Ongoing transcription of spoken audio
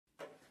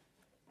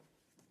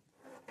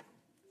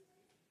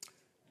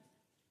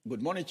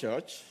Good morning,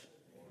 church.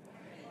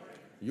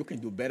 You can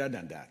do better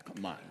than that.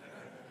 Come on.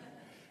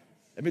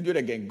 Let me do it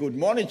again. Good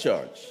morning,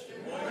 church.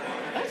 Good morning.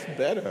 That's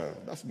better.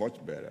 That's much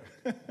better.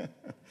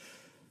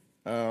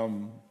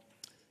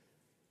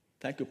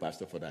 Thank you,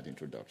 Pastor, for that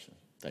introduction.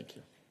 Thank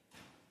you.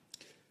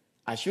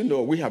 As you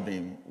know, we have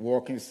been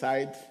walking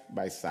side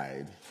by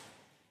side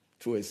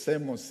through a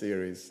sermon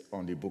series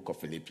on the book of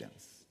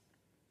Philippians.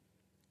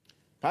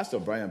 Pastor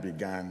Brian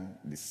began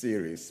the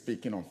series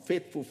speaking on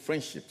faithful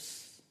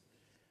friendships.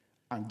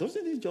 And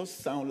doesn't it just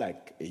sound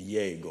like a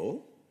year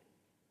ago?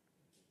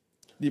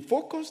 The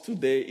focus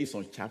today is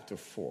on chapter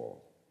 4,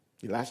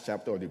 the last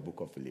chapter of the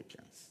book of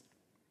Philippians.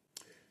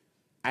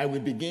 I will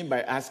begin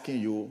by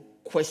asking you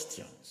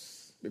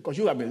questions, because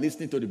you have been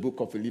listening to the book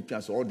of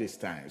Philippians all this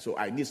time, so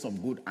I need some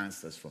good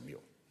answers from you.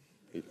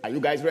 Are you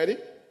guys ready?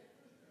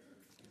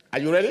 Are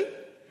you ready?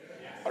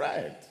 Yes. All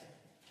right.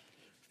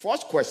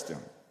 First question.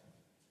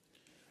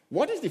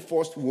 What is the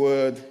first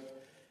word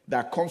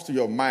that comes to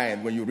your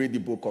mind when you read the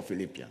book of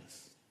Philippians?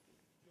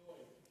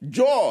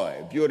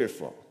 Joy.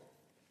 Beautiful.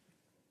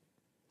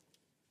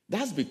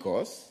 That's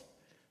because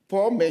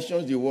Paul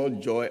mentions the word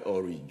joy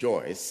or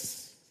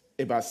rejoice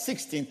about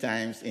 16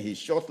 times in his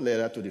short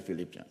letter to the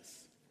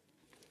Philippians.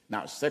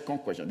 Now, second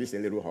question. This is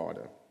a little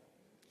harder.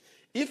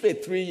 If a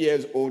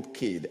 3-year-old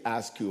kid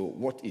asks you,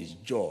 what is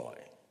joy?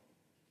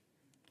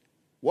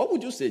 What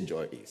would you say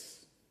joy is?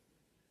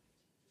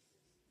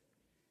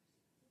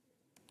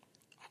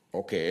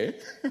 Okay.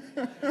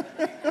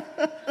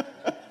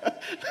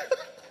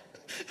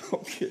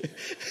 Okay.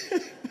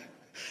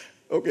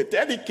 Okay,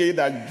 tell the kid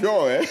that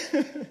joy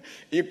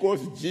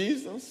equals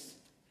Jesus,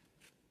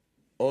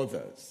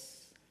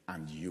 others,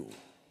 and you.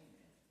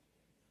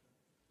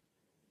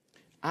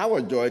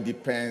 Our joy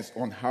depends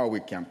on how we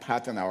can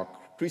pattern our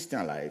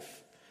Christian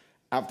life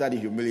after the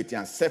humility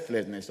and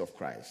selflessness of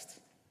Christ,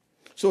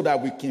 so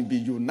that we can be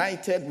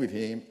united with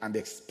him and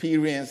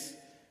experience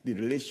the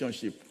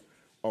relationship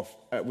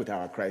with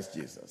our Christ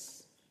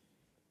Jesus.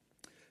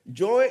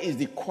 Joy is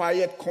the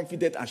quiet,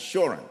 confident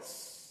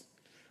assurance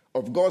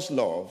of God's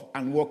love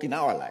and work in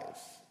our lives.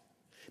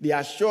 The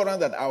assurance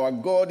that our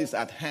God is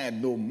at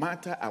hand no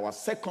matter our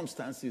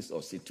circumstances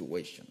or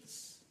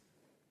situations.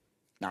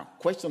 Now,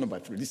 question number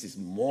 3. This is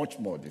much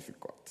more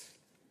difficult.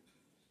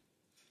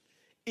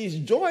 Is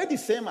joy the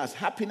same as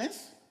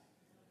happiness?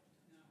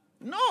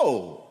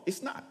 No,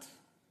 it's not.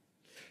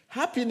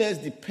 Happiness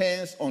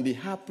depends on the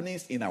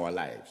happenings in our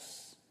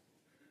lives.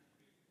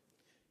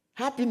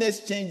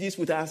 Happiness changes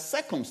with our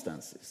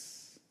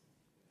circumstances.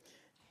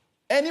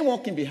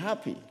 Anyone can be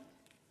happy,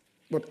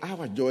 but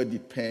our joy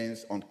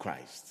depends on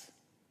Christ.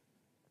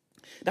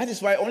 That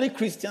is why only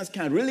Christians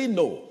can really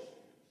know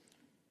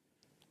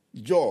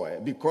joy,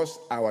 because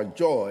our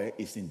joy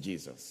is in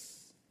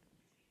Jesus.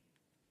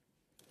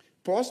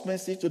 Paul's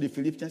message to the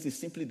Philippians is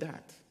simply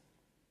that.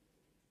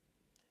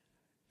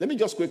 Let me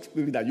just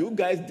quickly that you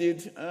guys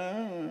did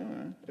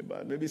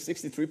about maybe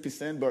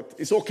 63%, but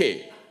it's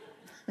okay.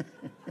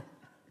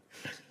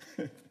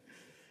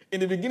 In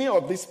the beginning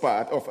of this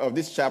part of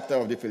this chapter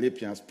of the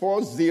Philippians,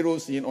 Paul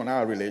zeroes in on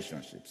our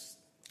relationships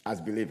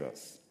as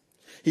believers.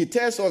 He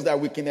tells us that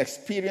we can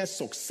experience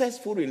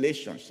successful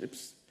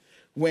relationships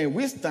when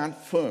we stand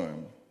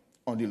firm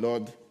on the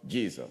Lord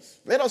Jesus.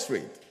 Let us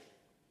read.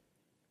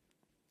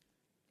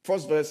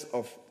 First verse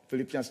of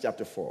Philippians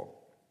chapter 4.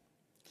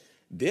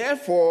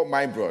 Therefore,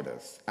 my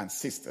brothers and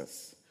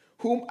sisters,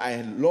 whom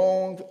I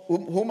love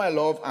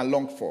and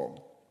long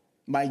for,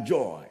 my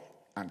joy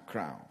and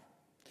crown,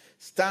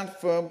 stand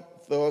firm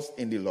thus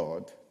in the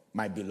Lord,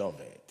 my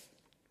beloved.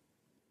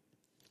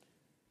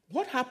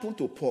 What happened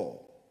to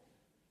Paul?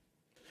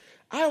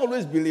 I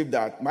always believed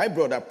that my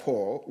brother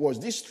Paul was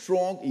this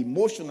strong,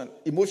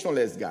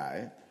 emotionless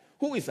guy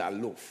who is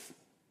aloof,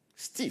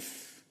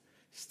 stiff,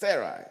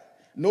 sterile,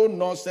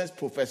 no-nonsense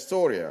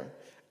professorial,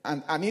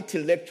 and an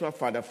intellectual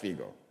father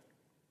figure.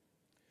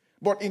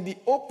 But in the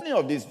opening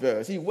of this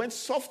verse, he went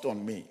soft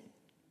on me.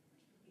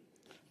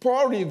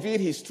 Paul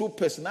revealed his true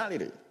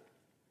personality.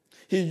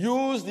 He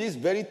used these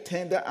very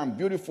tender and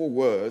beautiful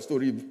words to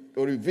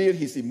reveal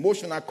his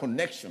emotional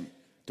connection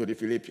to the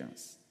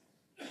Philippians,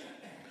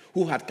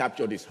 who had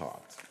captured his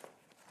heart.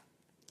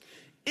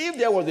 If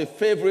there was a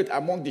favorite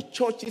among the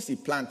churches he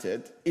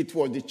planted, it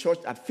was the church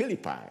at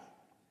Philippi,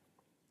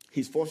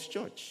 his first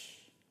church.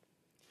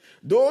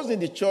 Those in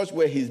the church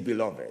were his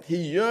beloved. He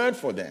yearned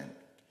for them.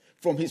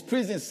 From his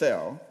prison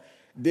cell,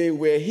 they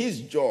were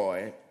his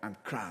joy and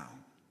crown.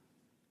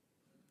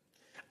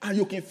 And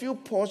you can feel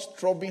Paul's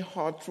throbbing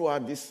heart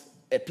throughout this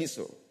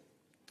epistle.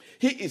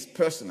 He is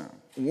personal,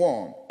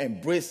 warm,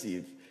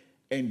 embracive,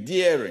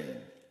 endearing,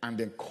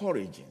 and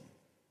encouraging.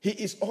 He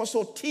is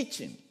also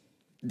teaching,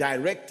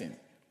 directing,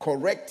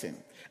 correcting,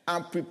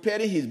 and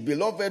preparing his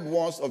beloved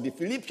ones of the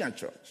Philippian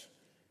church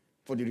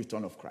for the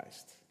return of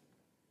Christ.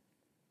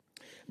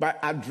 By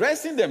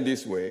addressing them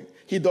this way,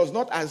 he does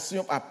not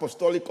assume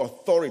apostolic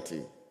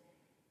authority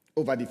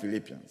over the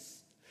Philippians.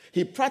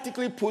 He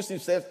practically puts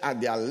himself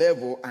at their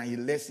level and he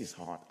lets his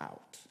heart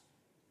out.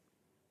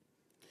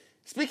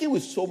 Speaking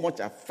with so much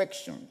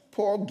affection,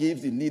 Paul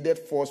gives the needed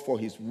force for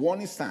his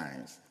warning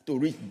signs to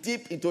reach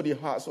deep into the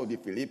hearts of the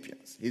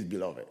Philippians, his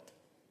beloved.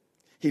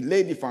 He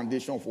laid the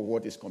foundation for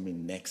what is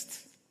coming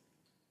next.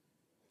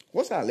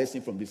 What's our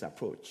lesson from this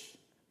approach?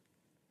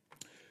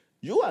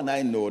 You and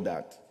I know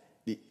that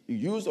the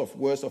use of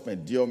words of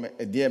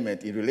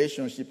endearment in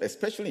relationships,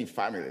 especially in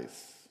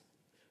families,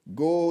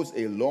 goes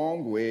a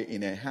long way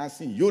in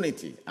enhancing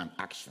unity and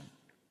action.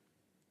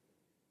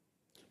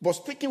 But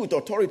speaking with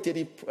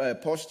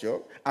authoritative posture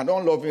and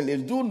unloving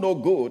lips do no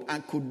good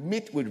and could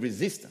meet with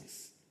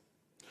resistance.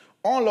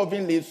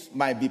 Unloving lips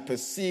might be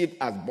perceived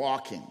as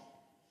barking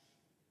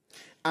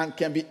and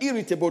can be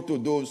irritable to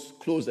those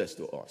closest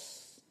to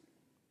us.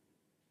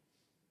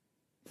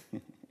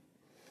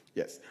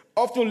 Yes,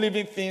 often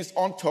leaving things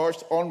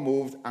untouched,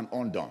 unmoved, and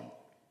undone.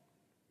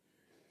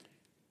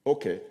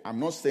 Okay, I'm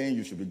not saying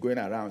you should be going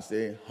around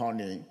saying,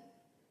 honey,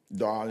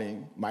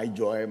 darling, my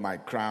joy, my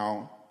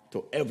crown,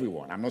 to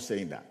everyone. I'm not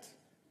saying that.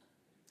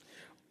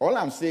 All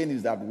I'm saying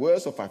is that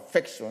words of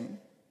affection,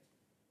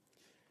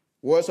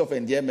 words of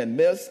endearment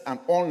melts and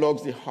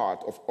unlocks the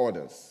heart of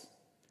others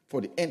for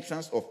the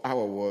entrance of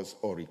our words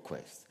or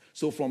requests.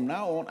 So from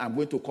now on, I'm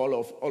going to call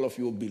all of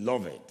you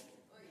beloved.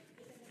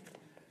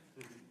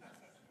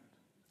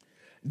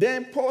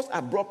 Then Paul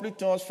abruptly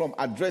turns from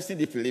addressing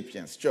the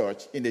Philippians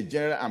church in a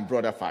general and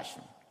broader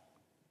fashion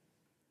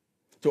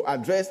to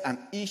address an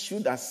issue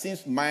that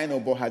seems minor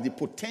but had the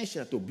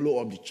potential to blow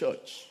up the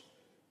church.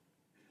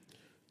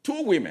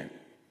 Two women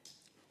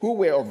who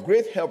were of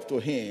great help to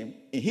him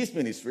in his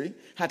ministry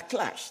had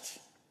clashed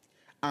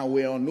and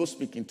were on no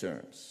speaking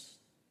terms.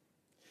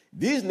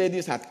 These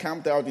ladies had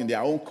camped out in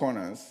their own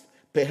corners,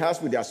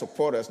 perhaps with their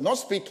supporters, not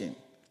speaking,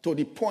 to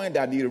the point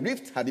that the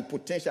rift had the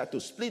potential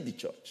to split the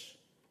church.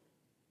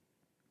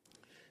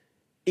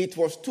 It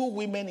was two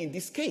women in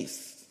this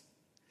case.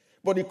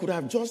 But it could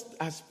have just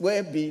as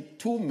well been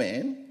two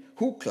men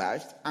who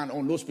clashed and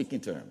on no speaking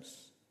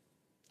terms.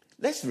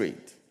 Let's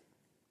read.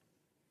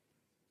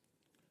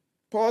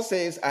 Paul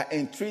says, I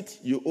entreat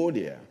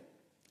Euodia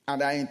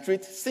and I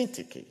entreat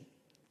Syntyche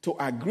to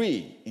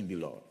agree in the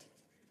Lord.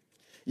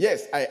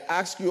 Yes, I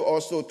ask you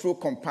also through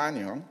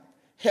companion,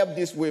 help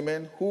these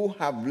women who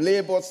have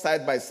labored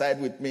side by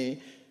side with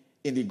me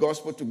in the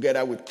gospel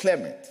together with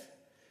Clement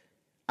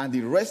and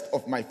the rest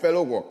of my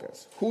fellow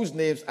workers whose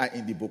names are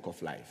in the book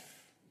of life.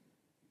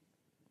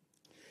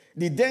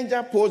 The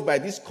danger posed by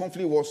this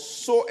conflict was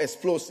so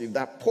explosive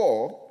that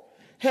Paul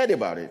heard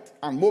about it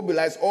and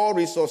mobilized all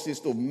resources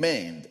to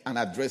mend and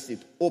address it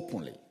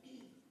openly.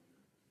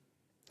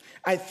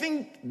 I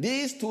think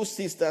these two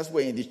sisters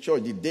were in the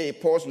church the day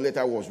Paul's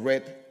letter was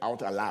read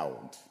out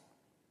aloud,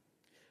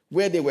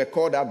 where they were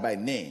called out by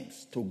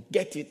names to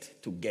get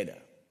it together.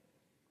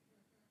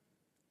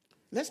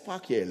 Let's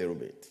park here a little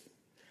bit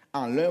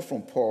and learn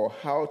from Paul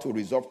how to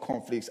resolve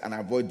conflicts and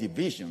avoid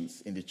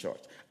divisions in the church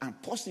and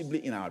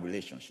possibly in our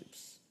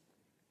relationships.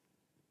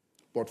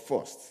 But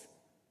first,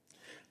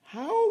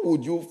 how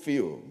would you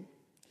feel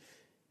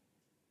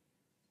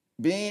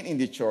being in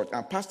the church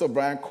and Pastor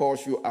Brian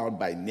calls you out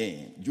by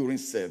name during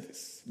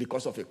service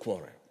because of a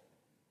quarrel?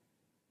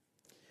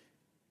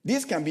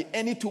 This can be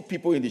any two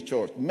people in the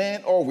church,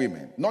 men or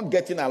women, not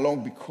getting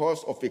along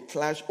because of a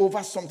clash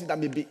over something that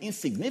may be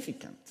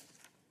insignificant.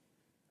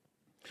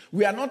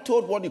 We are not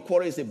told what the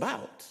quarrel is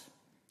about.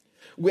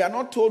 We are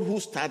not told who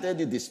started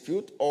the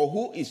dispute or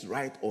who is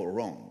right or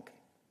wrong.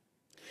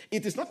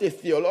 It is not a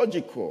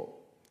theological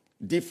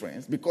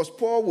difference because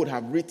Paul would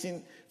have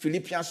written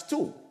Philippians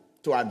 2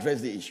 to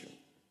address the issue.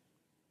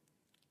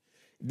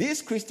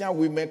 These Christian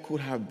women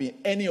could have been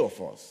any of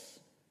us,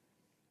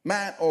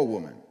 man or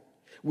woman,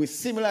 with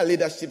similar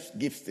leadership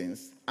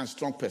giftings and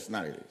strong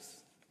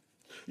personalities.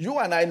 You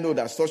and I know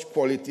that such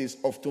qualities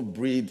often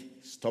breed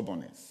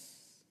stubbornness.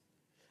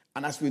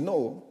 And as we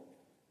know,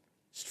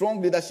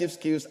 strong leadership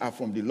skills are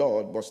from the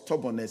Lord, but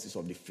stubbornness is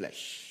of the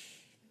flesh.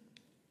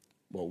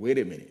 But wait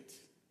a minute.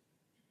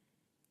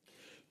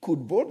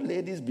 Could both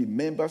ladies be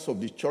members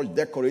of the church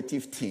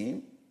decorative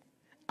team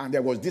and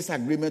there was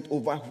disagreement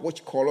over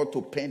which color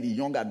to paint the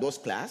young adults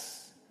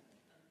class?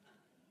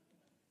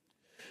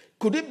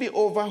 Could it be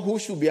over who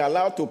should be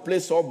allowed to play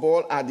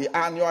softball at the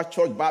annual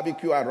church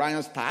barbecue at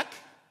Ryan's Park?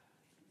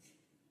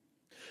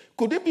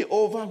 Could it be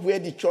over where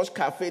the church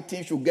cafe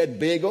team should get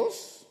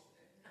bagels?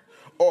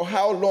 Or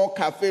how long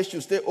cafes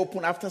should stay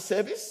open after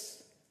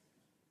service?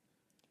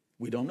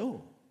 We don't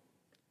know.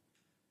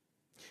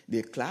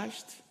 They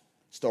clashed,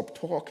 stopped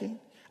talking,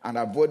 and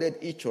avoided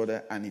each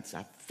other, and it's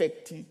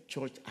affecting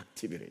church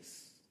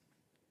activities.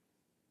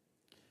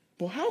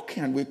 But how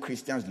can we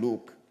Christians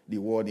look the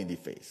world in the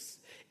face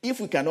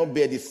if we cannot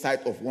bear the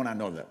sight of one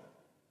another?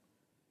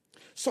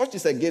 Such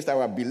is against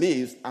our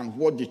beliefs and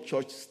what the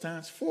church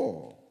stands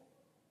for.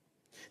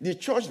 The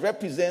church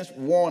represents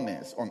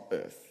oneness on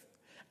earth.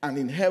 And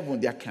in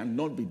heaven, there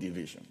cannot be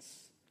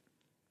divisions.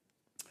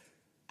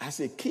 As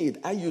a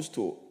kid, I used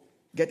to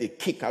get a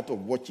kick out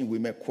of watching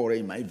women quarrel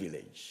in my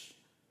village.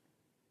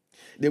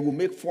 They would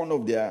make fun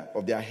of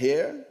their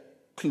hair,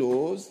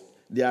 clothes,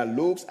 their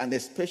looks, and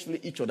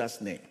especially each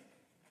other's name.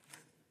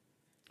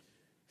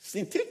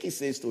 Syntyche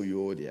says to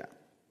Euodia,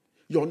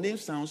 your name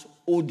sounds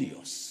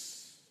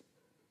odious.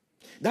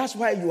 That's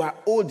why you are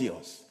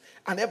odious.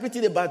 And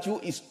everything about you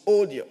is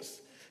odious.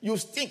 You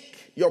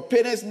stink. Your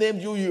parents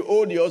named you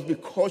odious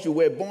because you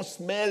were born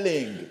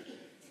smelling.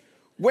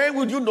 When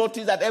would you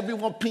notice that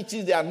everyone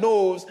pinches their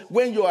nose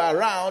when you are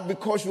around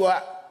because you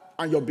are,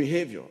 and your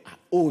behavior are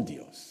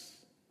odious?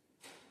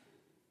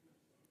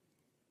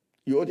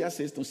 Euodia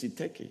says to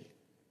Syntyche,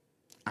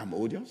 I'm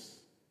odious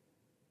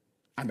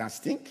and I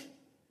stink.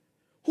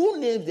 Who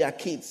named their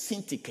kid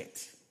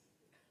Syntyche?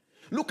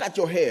 Look at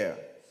your hair,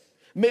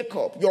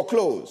 makeup, your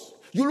clothes.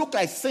 You look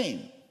like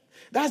sin.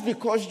 That's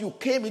because you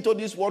came into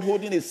this world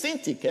holding a sin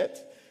ticket.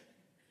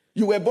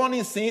 You were born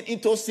in sin,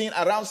 into sin,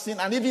 around sin,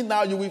 and even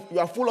now you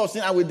are full of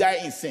sin and will die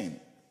in sin.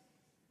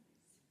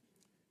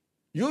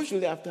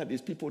 Usually after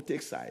this, people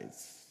take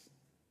sides.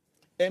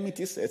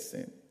 Enmity sets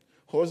in.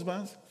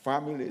 Husbands,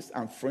 families,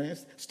 and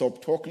friends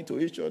stop talking to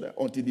each other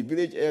until the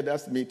village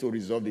elders meet to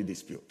resolve the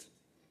dispute.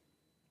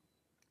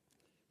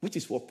 Which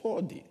is what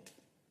Paul did.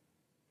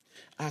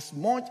 As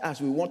much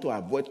as we want to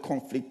avoid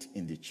conflict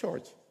in the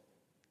church,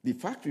 the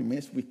fact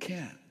remains we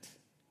can't.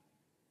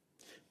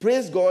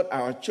 Praise God,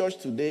 our church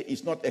today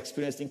is not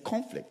experiencing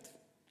conflict,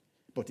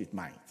 but it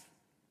might.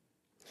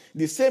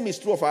 The same is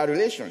true of our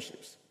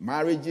relationships,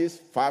 marriages,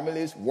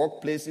 families,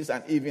 workplaces,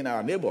 and even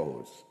our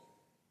neighborhoods.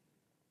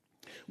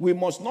 We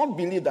must not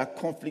believe that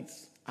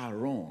conflicts are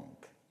wrong.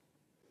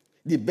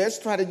 The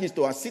best strategy is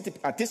to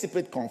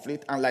anticipate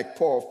conflict and, like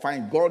Paul,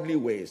 find godly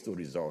ways to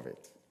resolve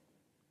it.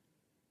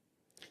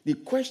 The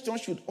question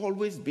should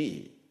always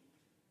be,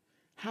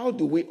 how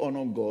do we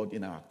honor God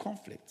in our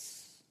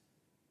conflicts?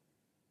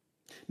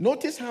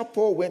 Notice how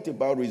Paul went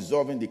about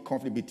resolving the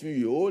conflict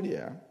between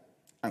Euodia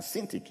and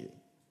Syntyche.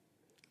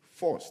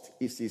 First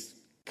is his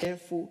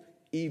careful,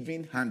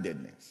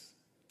 even-handedness.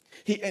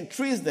 He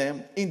entreats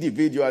them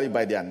individually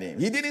by their name.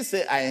 He didn't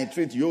say, I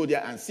entreat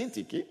Euodia and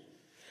Syntyche.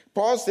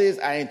 Paul says,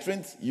 I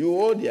entreat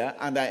Euodia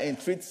and I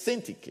entreat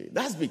Syntyche.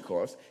 That's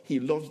because he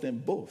loves them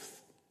both.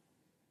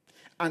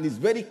 And is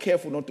very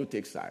careful not to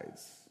take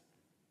sides.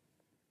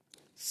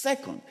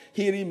 Second,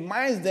 he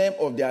reminds them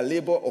of their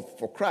labor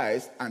for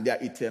Christ and their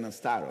eternal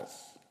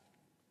status.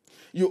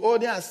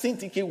 Euodia and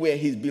Syntyche were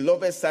his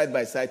beloved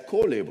side-by-side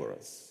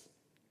co-laborers.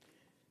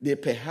 They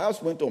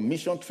perhaps went on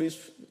mission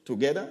trips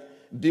together,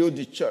 built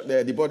the church,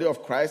 the body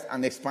of Christ,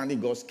 and expanding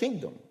God's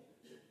kingdom.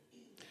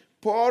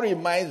 Paul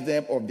reminds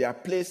them of their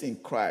place in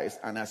Christ,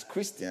 and as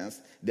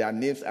Christians, their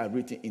names are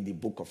written in the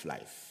book of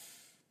life.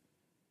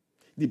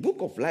 The book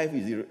of life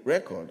is a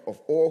record of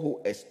all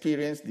who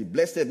experience the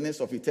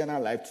blessedness of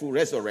eternal life through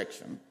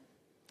resurrection.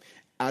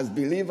 As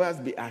believers,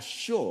 be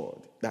assured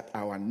that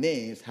our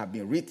names have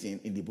been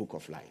written in the book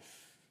of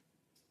life.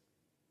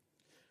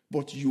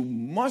 But you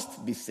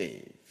must be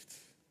saved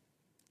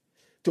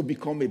to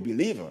become a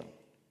believer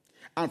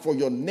and for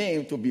your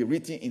name to be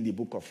written in the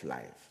book of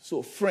life.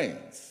 So,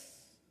 friends,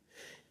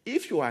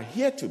 if you are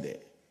here today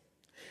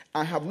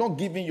and have not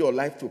given your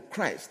life to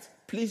Christ,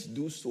 please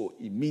do so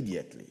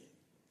immediately.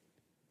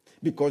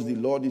 Because the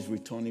Lord is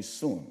returning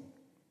soon.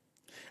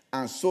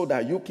 And so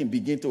that you can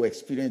begin to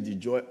experience the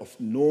joy of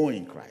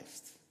knowing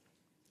Christ.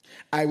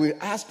 I will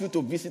ask you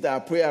to visit our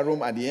prayer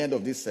room at the end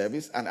of this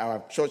service, and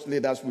our church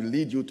leaders will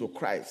lead you to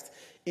Christ.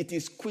 It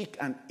is quick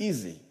and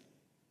easy.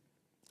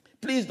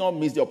 Please don't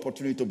miss the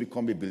opportunity to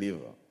become a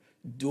believer.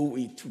 Do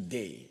it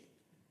today.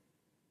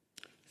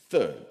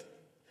 Third,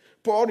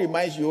 Paul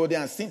reminds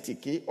Euodia and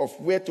Syntyche of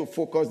where to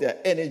focus their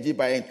energy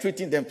by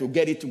entreating them to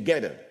get it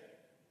together.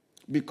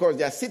 Because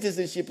their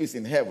citizenship is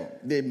in heaven.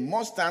 They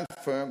must stand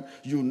firm,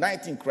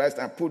 unite in Christ,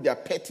 and put their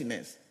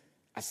pettiness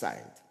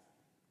aside.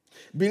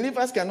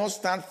 Believers cannot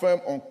stand firm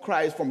on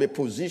Christ from a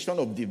position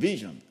of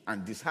division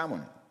and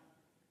disharmony.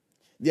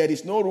 There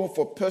is no room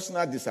for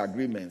personal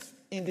disagreements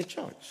in the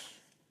church.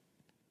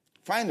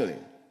 Finally,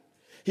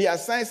 he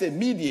assigns a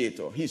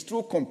mediator, his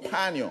true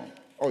companion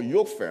or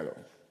yokefellow,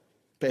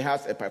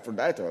 perhaps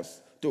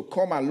Epaphroditus, to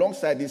come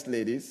alongside these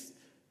ladies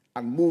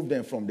and move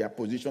them from their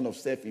position of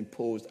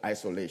self-imposed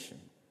isolation.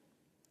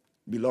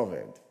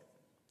 Beloved,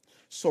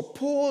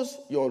 suppose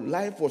your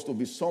life was to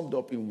be summed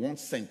up in one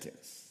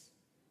sentence.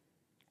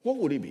 What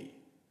would it be?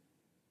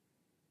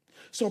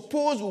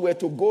 Suppose we were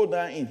to go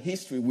down in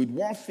history with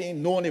one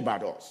thing known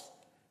about us.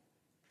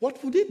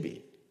 What would it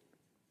be?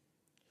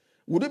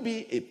 Would it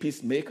be a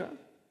peacemaker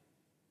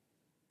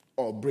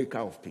or a breaker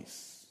of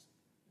peace?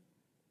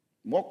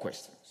 More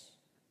questions.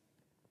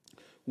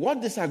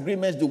 What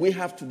disagreements do we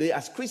have today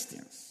as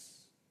Christians?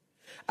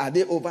 Are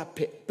they over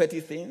petty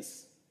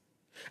things?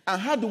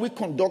 And how do we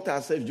conduct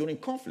ourselves during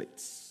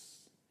conflicts?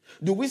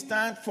 Do we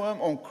stand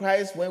firm on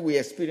Christ when we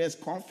experience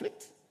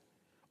conflict?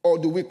 Or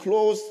do we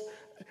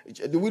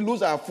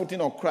lose our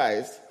footing on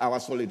Christ, our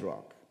solid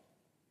rock?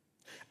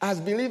 As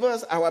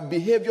believers, our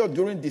behavior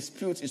during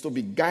disputes is to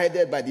be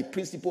guided by the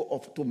principle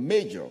of to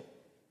major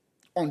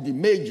on the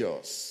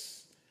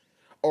majors,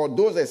 or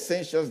those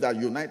essentials that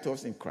unite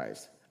us in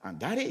Christ. And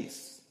that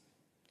is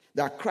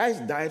that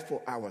Christ died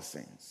for our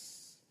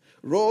sins,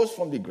 rose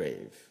from the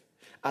grave,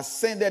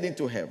 ascended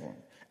into heaven,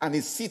 and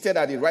is seated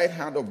at the right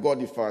hand of God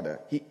the Father.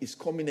 He is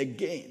coming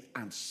again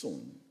and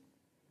soon.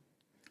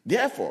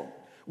 Therefore,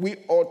 we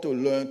ought to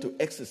learn to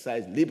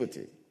exercise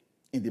liberty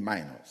in the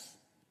minors.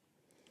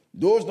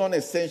 Those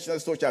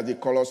non-essentials such as the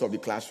colors of the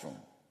classroom.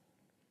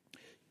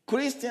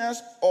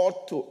 Christians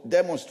ought to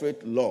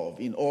demonstrate love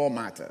in all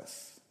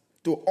matters,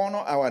 to honor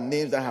our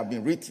names that have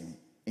been written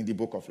in the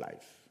book of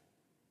life.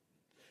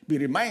 Be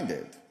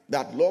reminded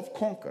that love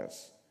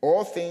conquers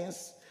all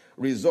things,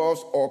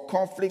 resolves all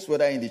conflicts,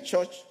 whether in the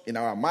church, in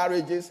our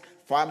marriages,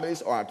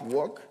 families, or at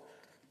work.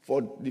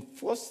 For the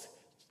first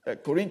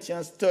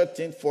Corinthians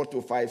 13,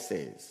 4-5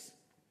 says,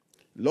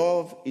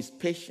 love is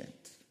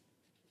patient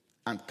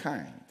and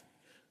kind.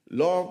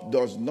 Love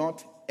does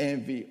not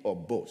envy or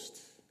boast.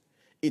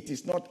 It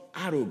is not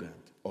arrogant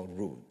or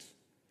rude.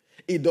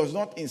 It does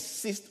not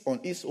insist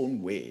on its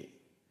own way.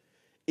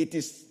 It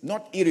is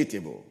not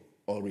irritable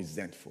or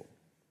resentful.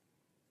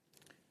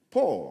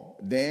 Paul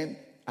then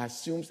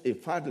assumes a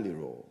fatherly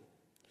role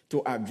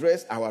to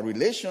address our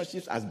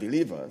relationships as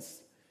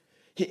believers.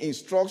 He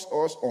instructs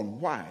us on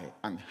why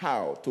and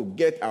how to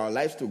get our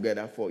lives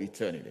together for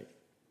eternity.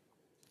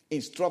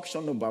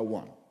 Instruction number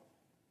 1.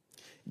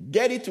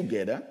 Get it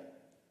together,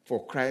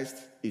 for Christ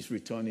is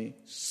returning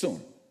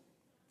soon.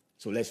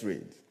 So let's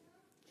read.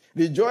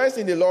 Rejoice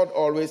in the Lord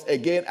always.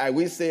 Again, I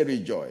will say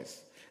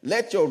rejoice.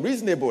 Let your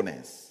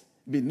reasonableness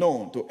be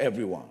known to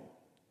everyone.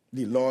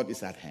 The Lord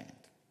is at hand.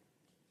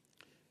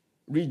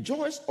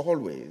 Rejoice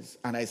always,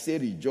 and I say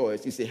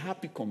rejoice, is a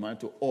happy command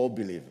to all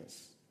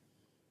believers.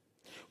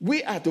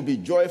 We are to be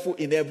joyful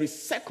in every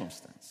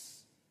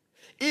circumstance,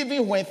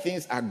 even when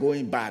things are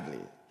going badly,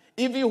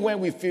 even when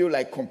we feel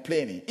like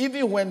complaining,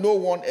 even when no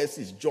one else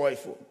is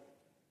joyful.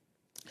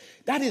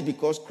 That is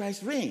because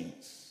Christ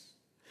reigns,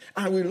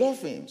 and we love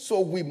him,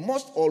 so we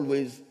must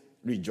always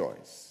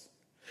rejoice.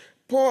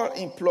 Paul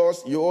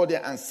implores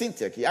Euodia and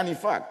Syntyche, and in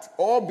fact,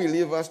 all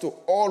believers to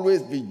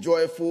always be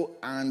joyful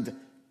and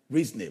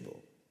reasonable.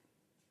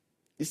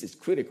 This is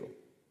critical,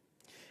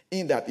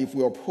 in that if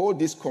we uphold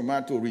this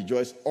command to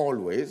rejoice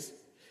always,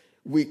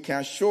 we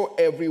can show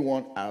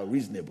everyone our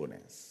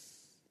reasonableness,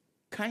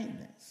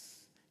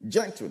 kindness,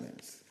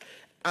 gentleness,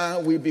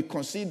 and we'll be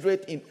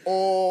considerate in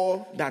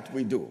all that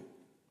we do.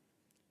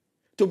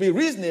 To be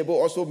reasonable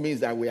also means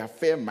that we are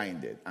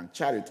fair-minded and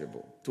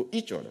charitable to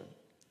each other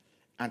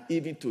and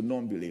even to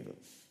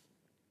non-believers.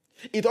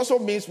 It also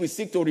means we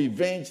seek no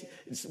revenge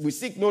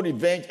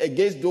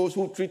against those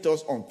who treat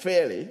us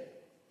unfairly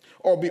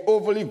or be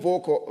overly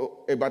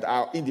vocal about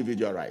our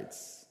individual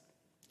rights.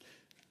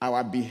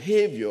 Our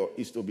behavior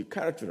is to be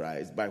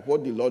characterized by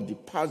what the Lord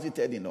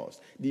deposited in us,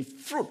 the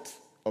fruit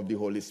of the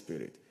Holy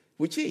Spirit,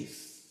 which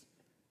is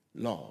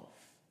love,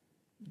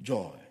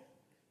 joy,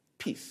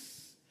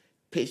 peace,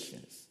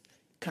 patience,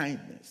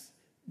 kindness,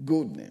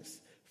 goodness,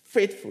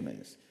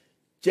 faithfulness,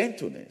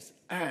 gentleness,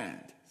 and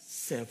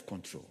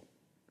self-control.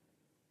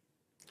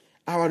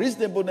 Our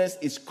reasonableness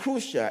is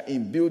crucial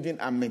in building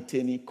and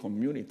maintaining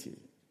community.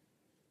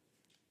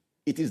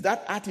 It is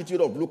that attitude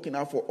of looking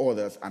out for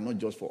others and not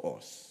just for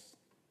us.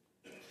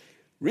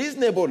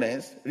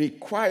 Reasonableness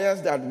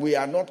requires that we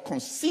are not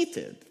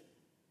conceited,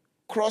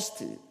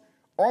 crusty,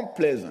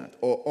 unpleasant,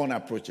 or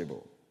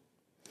unapproachable.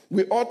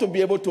 We ought to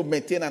be able to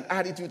maintain an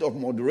attitude of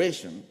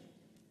moderation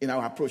in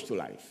our approach to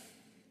life.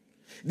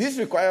 This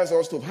requires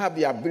us to have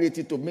the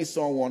ability to meet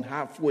someone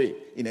halfway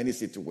in any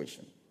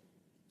situation.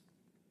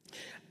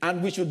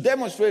 And we should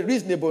demonstrate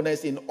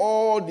reasonableness in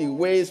all the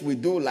ways we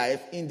do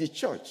life in the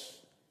church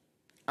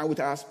and with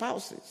our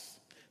spouses,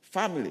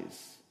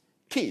 families,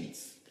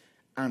 kids,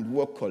 and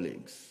work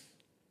colleagues.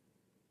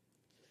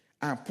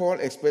 And Paul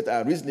expects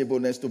our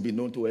reasonableness to be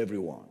known to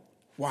everyone.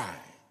 Why?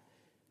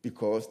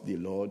 Because the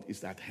Lord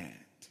is at hand.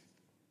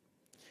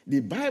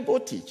 The Bible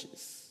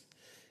teaches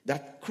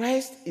that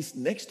Christ is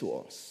next to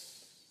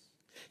us.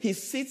 He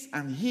sits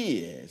and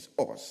hears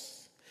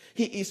us.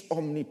 He is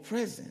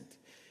omnipresent.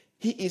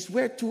 He is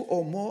where 2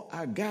 or more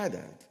are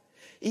gathered.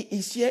 He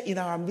is here in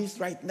our midst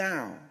right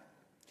now.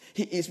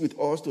 He is with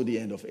us to the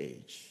end of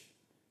age.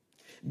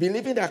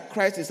 Believing that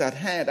Christ is at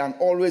hand and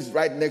always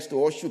right next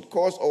to us should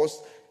cause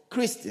us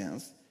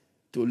Christians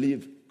to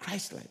live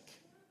Christ-like.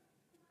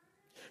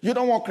 You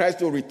don't want Christ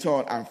to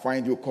return and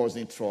find you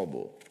causing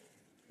trouble,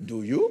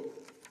 do you?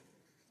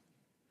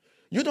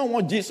 You don't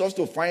want Jesus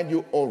to find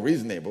you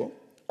unreasonable,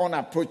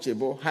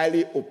 unapproachable,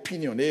 highly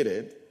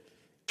opinionated,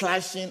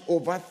 clashing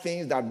over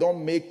things that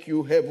don't make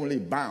you heavenly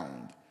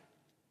bound,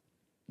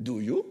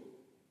 do you?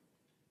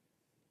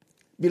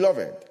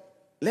 Beloved,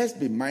 let's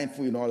be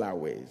mindful in all our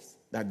ways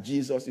that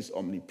Jesus is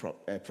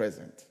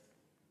omnipresent,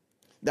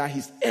 that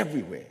he's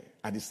everywhere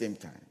at the same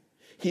time.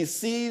 He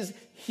sees,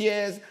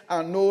 hears,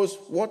 and knows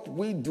what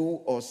we do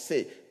or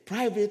say,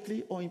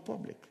 privately or in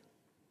public.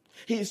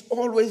 He is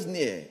always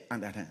near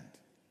and at hand.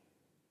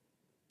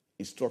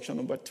 Instruction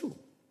number 2.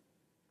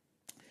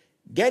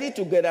 Get it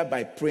together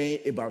by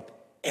praying about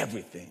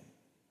everything.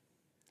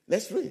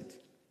 Let's read.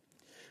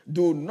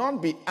 Do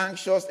not be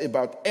anxious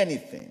about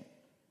anything,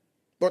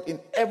 but in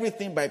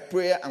everything by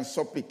prayer and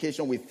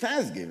supplication with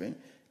thanksgiving,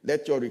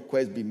 let your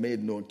requests be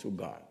made known to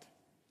God.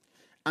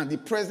 and the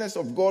presence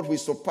of God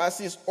which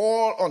surpasses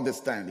all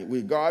understanding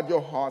will guard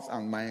your hearts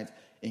and minds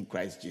in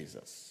Christ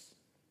Jesus.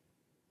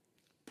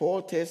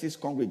 Paul tells his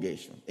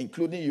congregation,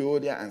 including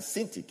Euodia and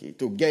Syntyche,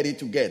 to get it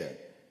together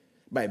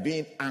by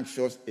being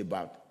anxious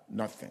about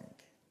nothing.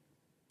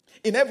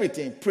 In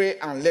everything, pray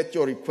and let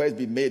your requests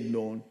be made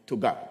known to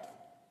God.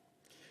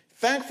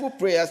 Thankful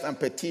prayers and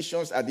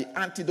petitions are the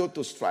antidote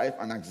to strife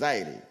and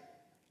anxiety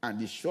and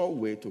the sure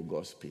way to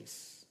God's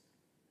peace.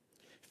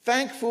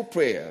 Thankful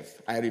prayers,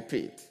 I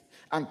repeat,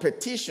 and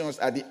petitions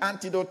are the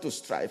antidote to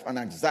strife and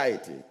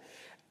anxiety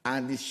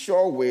and the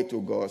sure way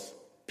to God's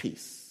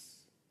peace.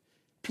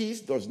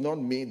 Peace does not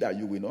mean that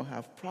you will not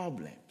have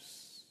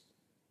problems.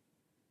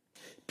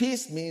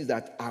 Peace means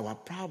that our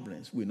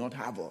problems will not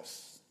have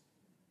us.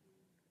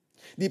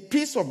 The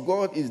peace of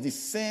God is the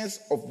sense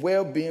of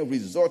well-being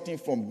resulting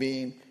from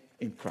being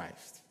in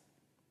Christ.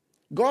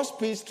 God's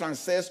peace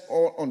transcends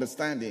all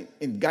understanding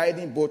in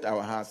guiding both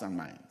our hearts and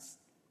minds.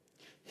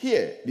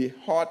 Here, the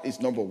heart is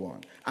number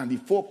one and the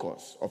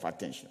focus of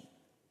attention.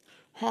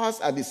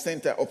 Hearts are the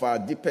center of our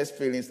deepest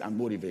feelings and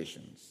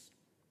motivations.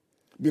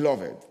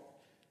 Beloved,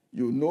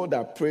 you know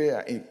that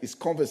prayer is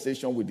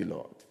conversation with the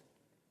Lord.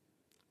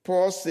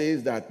 Paul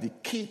says that the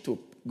key to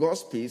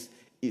God's peace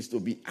is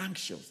to be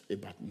anxious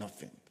about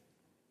nothing.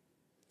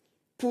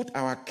 Put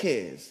our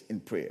cares in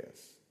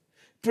prayers.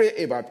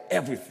 Pray about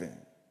everything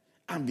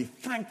and be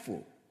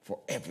thankful for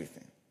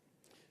everything.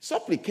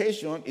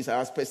 Supplication is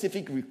our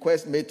specific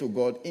request made to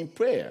God in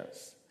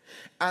prayers.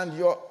 And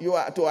you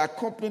are to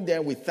accompany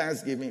them with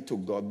thanksgiving to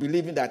God,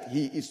 believing that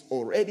he is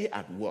already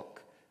at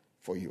work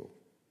for you.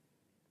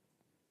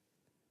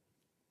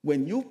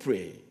 When you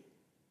pray,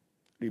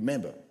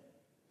 remember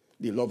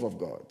the love of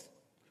God,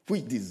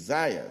 which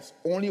desires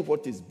only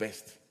what is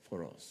best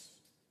for us.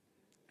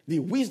 The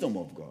wisdom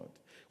of God,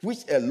 which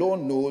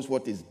alone knows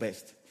what is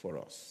best for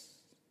us.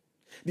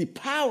 The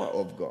power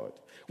of God,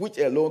 which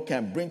alone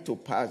can bring to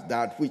pass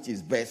that which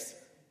is best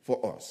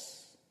for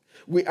us.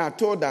 We are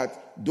told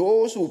that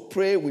those who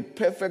pray with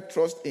perfect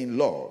trust in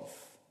love,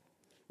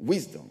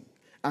 wisdom,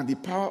 and the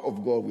power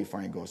of God will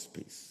find God's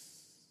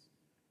peace.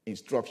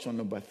 Instruction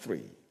number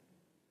 3.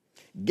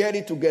 Get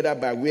it together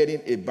by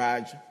wearing a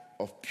badge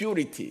of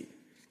purity.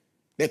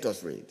 Let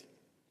us read.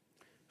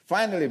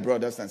 Finally,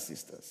 brothers and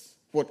sisters,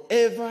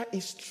 whatever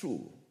is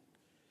true,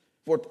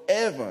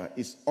 whatever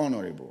is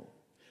honorable,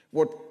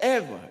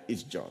 whatever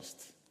is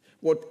just,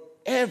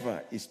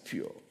 whatever is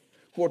pure,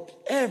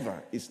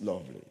 whatever is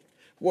lovely,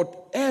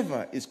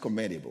 whatever is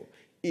commendable,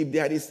 if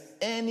there is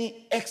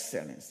any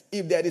excellence,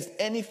 if there is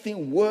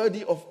anything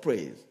worthy of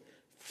praise,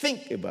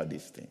 think about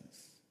these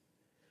things.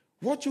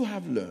 What you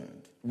have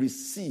learned,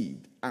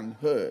 received, and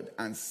heard,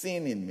 and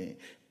seen in me,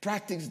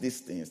 practice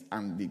these things,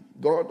 and the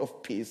God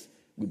of peace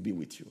will be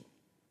with you.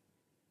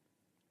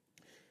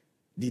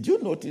 Did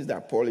you notice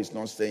that Paul is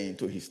not saying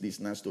to his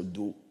listeners to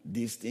do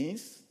these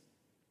things?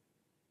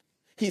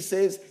 He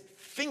says,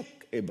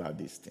 think about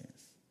these things.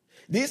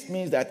 This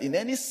means that in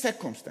any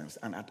circumstance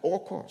and at all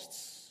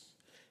costs,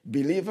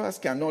 believers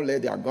cannot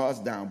let their guards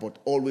down, but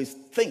always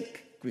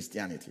think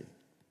Christianity.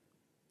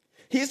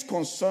 His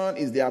concern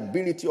is the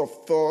ability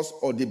of thoughts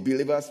or the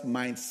believer's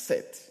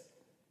mindset.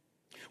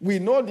 We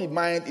know the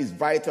mind is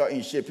vital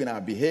in shaping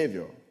our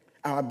behavior.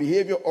 Our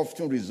behavior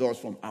often results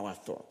from our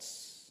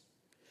thoughts.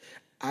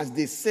 As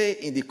they say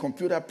in the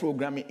computer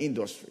programming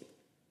industry,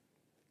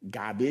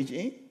 garbage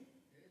in,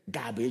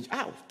 garbage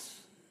out.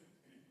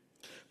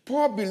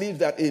 Paul believes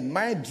that a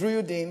mind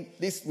drilled in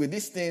with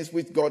these things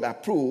which God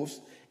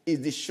approves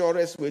is the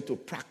surest way to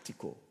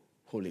practical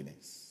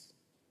holiness.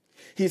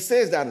 He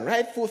says that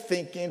rightful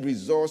thinking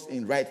results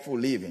in rightful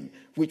living,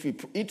 which will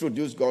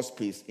introduce God's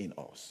peace in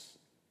us.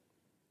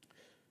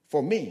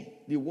 For me,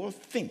 the word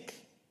think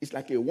is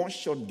like a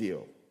one-shot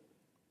deal.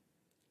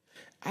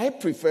 I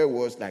prefer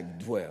words like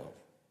dwell,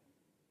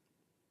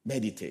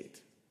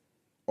 meditate,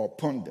 or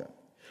ponder.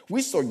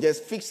 We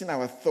suggest fixing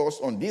our thoughts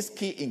on these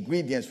key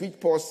ingredients which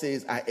Paul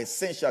says are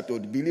essential to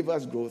the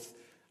believer's growth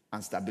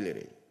and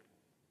stability.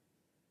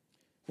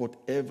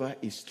 Whatever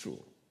is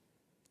true,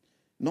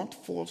 not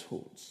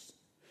falsehoods,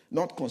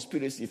 not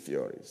conspiracy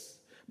theories,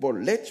 but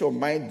let your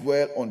mind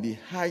dwell on the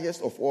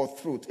highest of all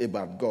truth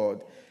about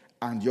God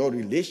and your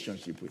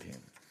relationship with him.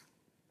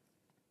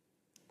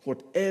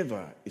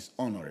 Whatever is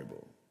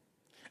honorable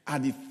are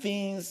the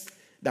things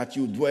that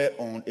you dwell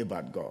on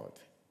about God.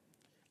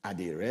 Are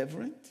they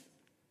reverent,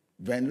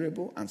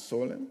 venerable, and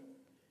solemn?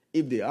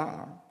 If they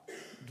are,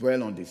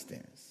 dwell on these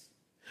things.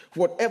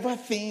 Whatever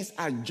things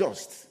are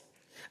just,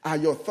 are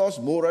your thoughts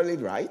morally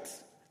right?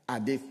 Are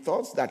they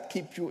thoughts that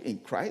keep you in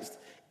Christ?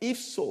 If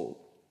so,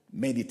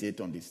 meditate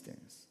on these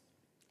things.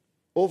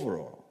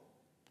 Overall,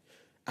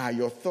 are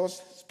your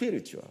thoughts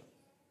spiritual?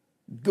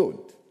 Good.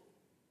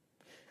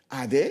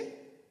 Are they?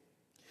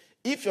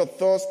 If your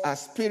thoughts are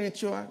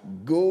spiritual,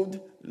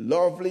 good,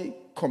 lovely,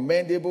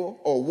 commendable,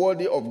 or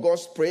worthy of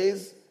God's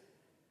praise,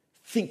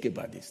 think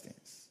about these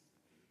things.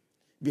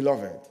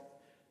 Beloved,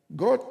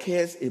 God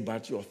cares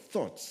about your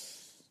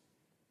thoughts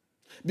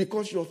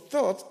because your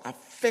thoughts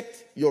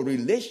affect your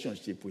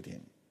relationship with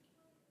him.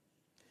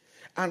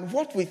 And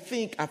what we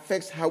think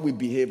affects how we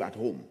behave at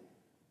home,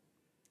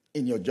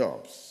 in your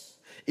jobs,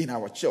 in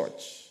our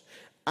church.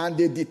 And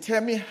they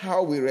determine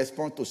how we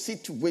respond to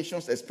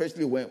situations,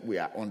 especially when we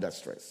are under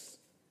stress.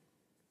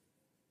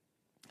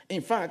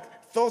 In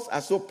fact, thoughts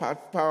are so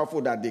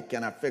powerful that they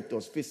can affect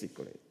us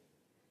physically.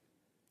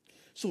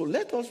 So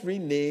let us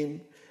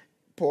rename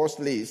Paul's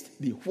list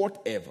the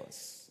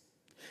whatevers.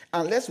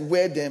 And let's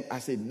wear them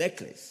as a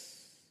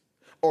necklace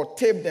or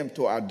tape them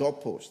to our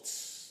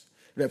doorposts,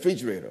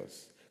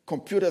 refrigerators,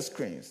 computer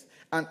screens,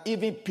 and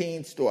even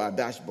pins to our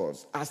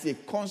dashboards as a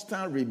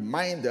constant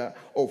reminder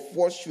of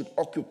what should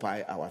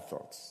occupy our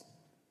thoughts.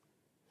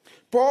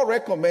 Paul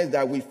recommends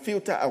that we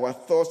filter our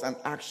thoughts and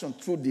action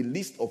through the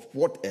list of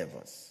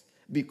whatevers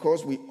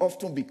because we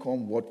often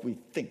become what we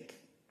think.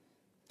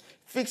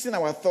 Fixing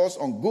our thoughts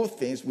on good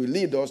things will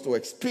lead us to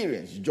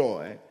experience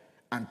joy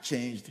and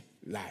changed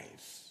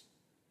lives.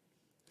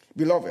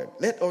 Beloved,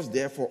 let us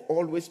therefore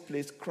always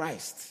place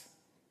Christ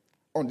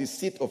on the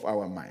seat of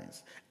our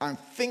minds and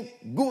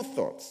think good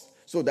thoughts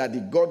so that the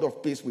God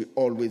of peace will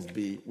always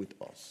be with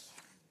us.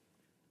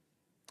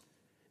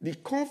 The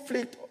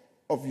conflict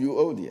of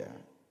Euodia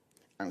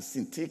and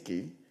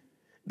Syntyche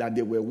that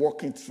they were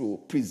walking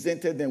through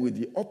presented them with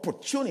the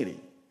opportunity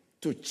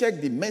to check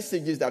the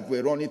messages that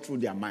were running through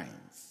their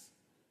minds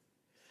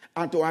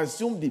and to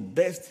assume the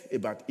best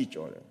about each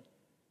other.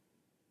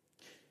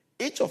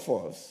 Each of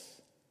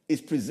us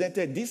is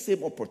presented this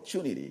same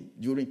opportunity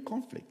during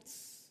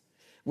conflicts,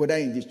 whether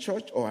in the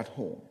church or at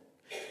home.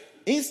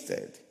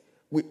 Instead,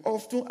 we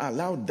often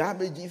allow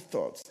damaging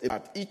thoughts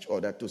about each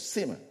other to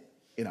simmer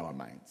in our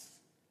minds.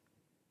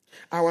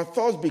 Our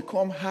thoughts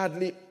become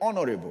hardly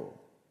honorable,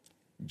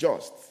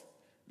 just,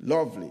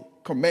 lovely,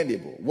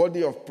 commendable,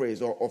 worthy of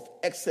praise, or of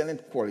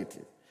excellent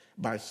quality.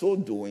 By so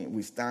doing,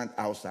 we stand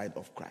outside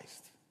of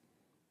Christ.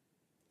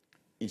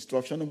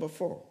 Instruction number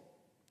 4.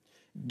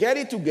 Get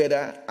it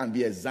together and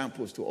be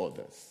examples to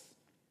others.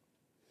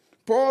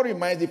 Paul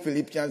reminds the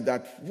Philippians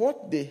that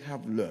what they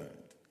have learned,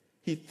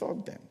 he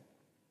taught them.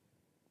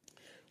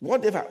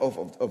 What they've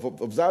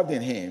observed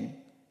in him,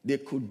 they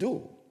could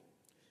do.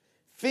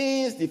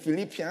 Things the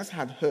Philippians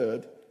had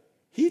heard,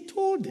 he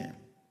told them.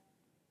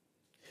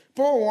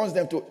 Paul wants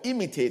them to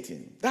imitate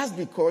him. That's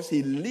because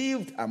he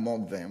lived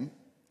among them,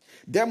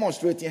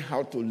 demonstrating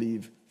how to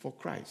live for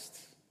Christ.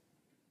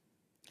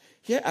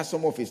 Here are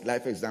some of his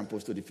life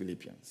examples to the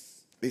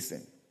Philippians.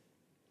 Listen.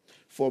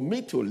 For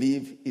me to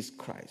live is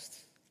Christ,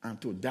 and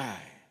to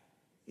die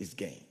is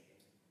gain.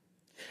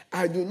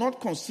 I do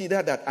not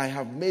consider that I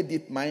have made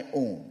it my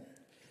own.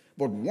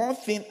 But one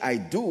thing I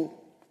do,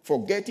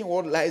 forgetting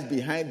what lies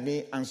behind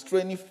me and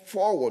straining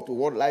forward to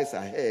what lies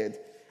ahead,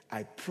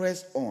 I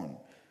press on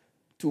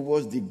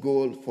towards the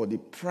goal for the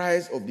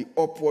prize of the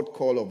upward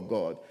call of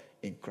God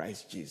in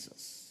Christ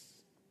Jesus.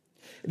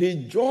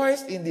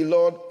 Rejoice in the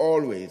Lord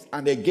always,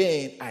 and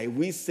again I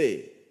will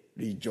say,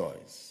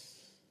 rejoice.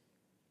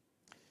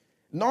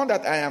 Not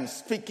that I am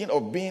speaking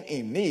of being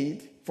in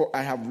need, for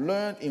I have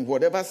learned in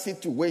whatever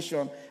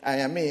situation I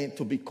am in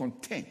to be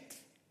content.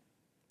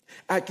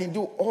 I can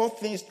do all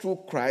things through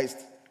Christ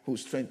who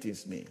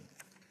strengthens me.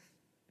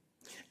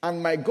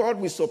 And my God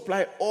will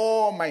supply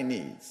all my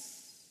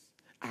needs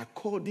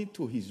according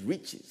to his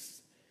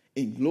riches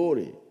in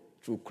glory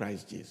through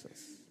Christ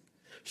Jesus.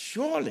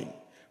 Surely,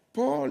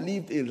 Paul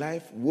lived a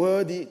life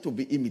worthy to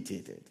be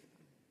imitated.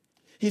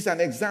 He's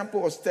an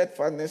example of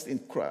steadfastness in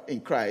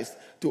Christ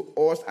to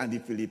us and the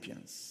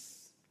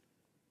Philippians.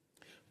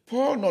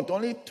 Paul not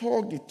only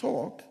talked the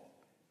talk,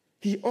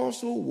 he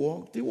also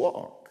walked the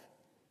walk.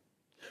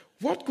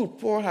 What could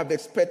Paul have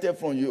expected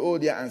from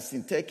Euodia and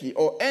Syntyche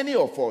or any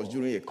of us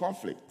during a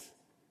conflict?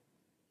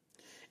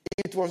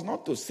 It was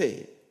not to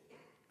say,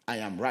 I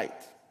am right,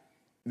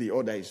 the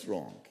other is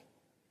wrong.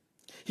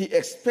 He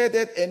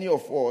expected any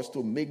of us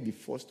to make the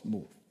first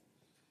move.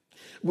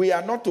 We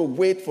are not to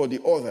wait for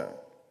the other.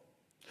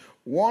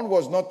 One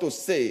was not to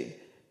say,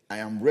 I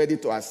am ready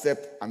to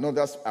accept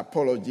another's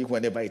apology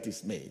whenever it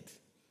is made.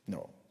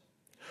 No.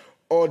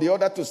 Or the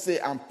other to say,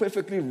 I'm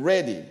perfectly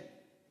ready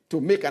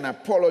to make an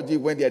apology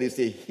when there is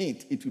a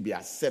hint it will be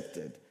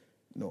accepted.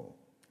 No.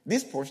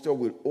 This posture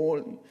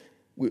will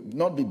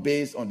not be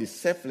based on the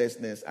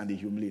selflessness and the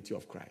humility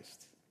of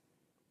Christ.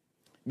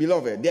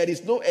 Beloved, there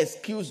is no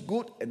excuse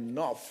good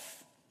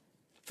enough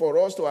for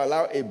us to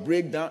allow a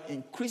breakdown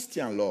in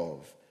Christian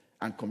love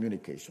and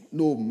communication,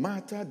 no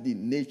matter the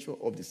nature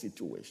of the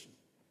situation.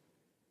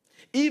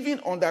 Even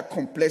under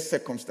complex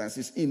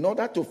circumstances, in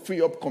order to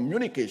free up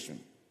communication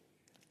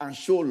and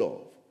show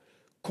love,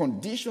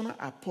 conditional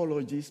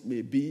apologies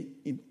may be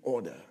in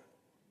order.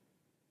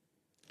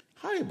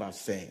 How about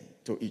saying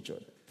to each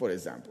other, for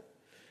example,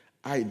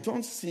 I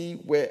don't see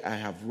where I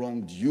have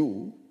wronged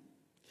you,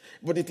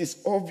 but it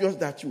is obvious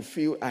that you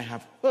feel I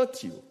have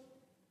hurt you.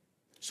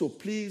 So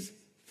please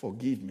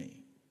forgive me.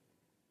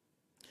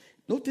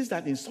 Notice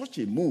that in such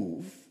a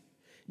move,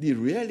 the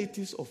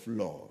realities of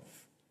love,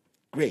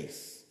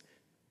 grace,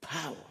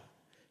 power,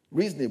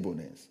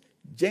 reasonableness,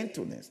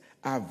 gentleness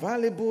are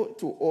valuable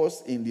to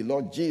us in the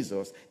Lord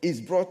Jesus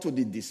is brought to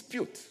the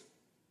dispute.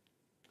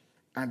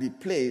 and the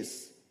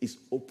place is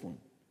open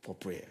for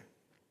prayer.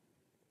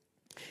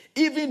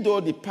 Even though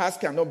the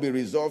past cannot be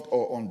resolved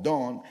or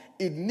undone,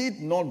 it need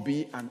not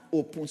be an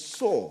open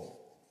sore.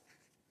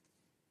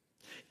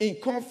 In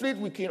conflict,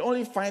 we can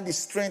only find the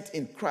strength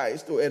in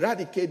Christ to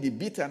eradicate the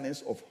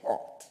bitterness of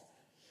heart,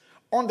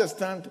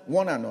 understand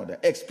one another,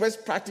 express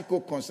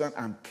practical concern,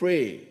 and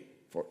pray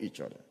for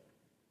each other.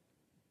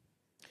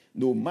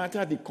 No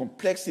matter the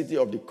complexity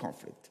of the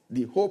conflict,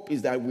 the hope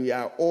is that we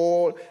are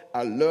all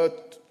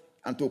alert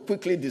and to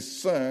quickly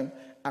discern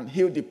and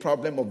heal the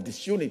problem of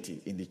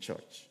disunity in the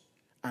church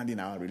and in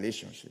our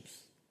relationships.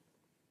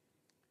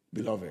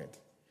 Beloved,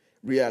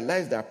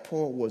 realize that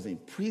Paul was in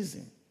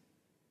prison,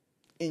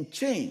 in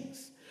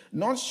chains,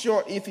 not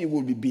sure if he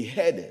would be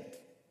beheaded,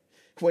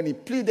 when he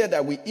pleaded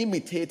that we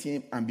imitate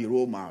him and be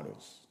role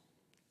models.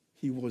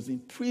 He was in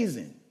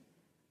prison.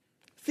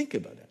 Think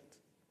about that.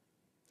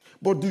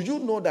 But do you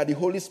know that the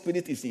Holy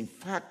Spirit is in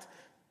fact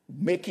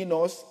making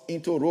us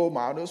into role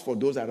models for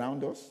those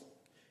around us?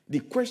 The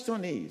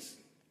question is,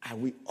 are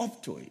we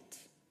up to it?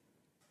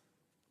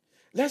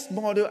 Let's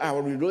model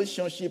our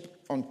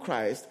relationship on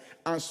Christ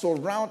and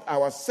surround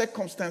our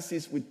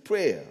circumstances with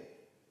prayer.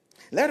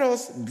 Let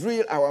us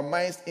drill our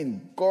minds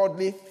in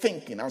godly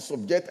thinking and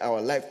subject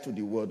our life to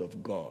the Word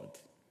of God.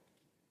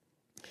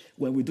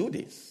 When we do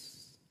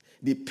this,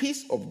 the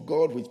peace of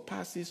God which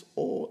passes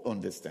all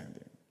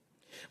understanding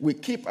will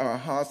keep our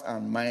hearts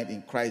and mind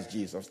in Christ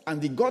Jesus,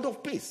 and the God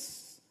of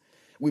peace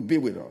will be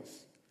with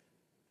us.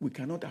 We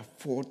cannot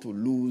afford to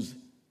lose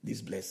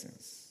these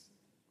blessings.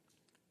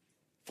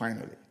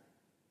 Finally,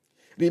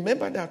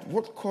 remember that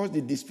what caused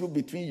the dispute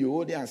between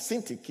Euodia and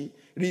Syntyche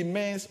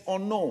remains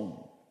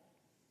unknown.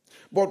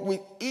 But we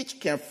each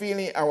can fill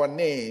in our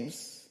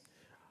names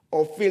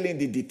or fill in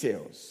the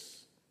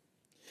details.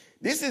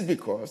 This is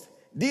because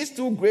these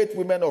two great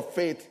women of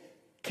faith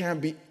can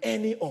be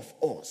any of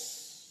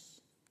us.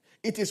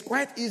 It is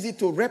quite easy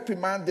to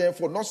reprimand them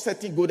for not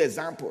setting good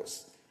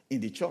examples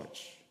in the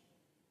church.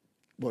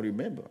 But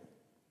remember,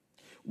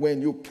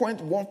 when you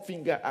point one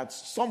finger at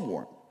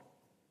someone,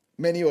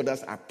 many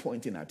others are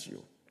pointing at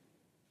you.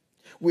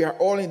 We are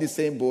all in the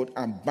same boat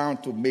and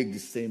bound to make the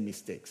same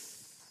mistakes.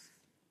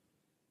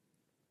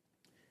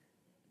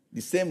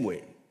 The same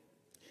way,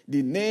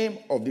 the name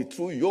of the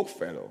true yoke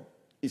fellow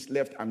is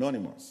left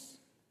anonymous.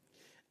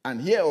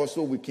 And here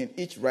also we can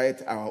each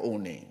write our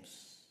own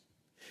names.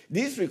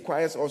 This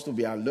requires us to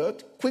be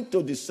alert, quick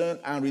to discern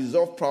and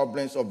resolve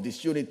problems of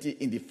disunity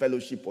in the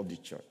fellowship of the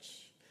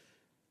church.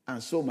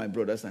 And so, my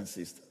brothers and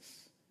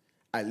sisters,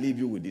 I leave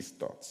you with these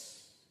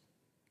thoughts.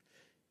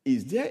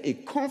 Is there a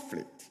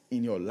conflict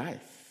in your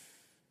life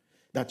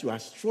that you are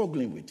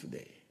struggling with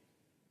today?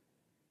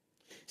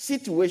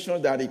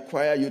 Situations that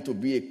require you to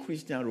be a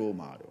Christian role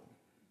model.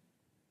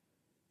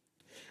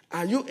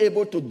 Are you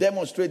able to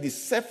demonstrate the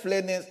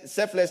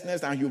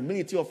selflessness and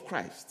humility of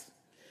Christ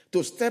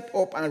to step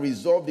up and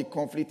resolve the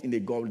conflict in a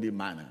godly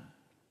manner?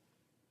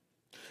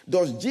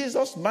 Does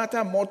Jesus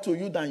matter more to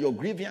you than your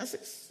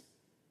grievances?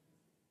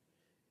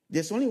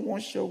 There's only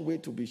one sure way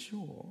to be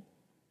sure.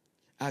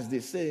 As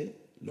they say,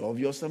 love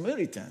your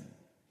Samaritan.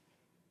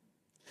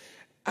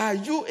 Are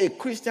you a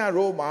Christian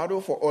role model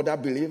for other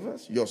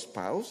believers, your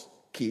spouse,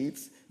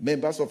 kids,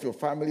 members of your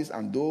families,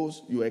 and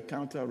those you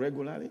encounter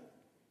regularly?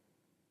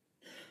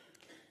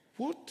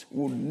 What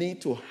would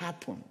need to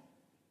happen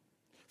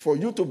for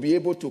you to be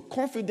able to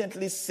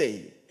confidently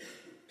say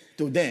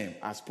to them,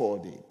 as Paul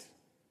did,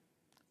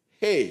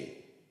 hey,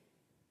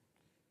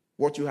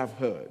 what you have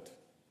heard,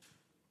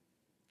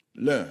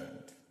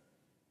 learned,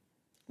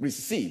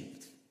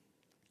 received,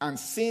 and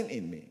seen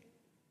in me,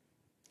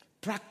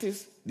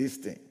 practice these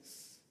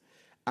things,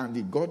 and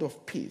the God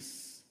of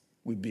peace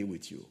will be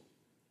with you.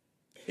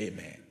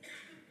 Amen.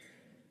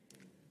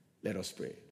 Let us pray.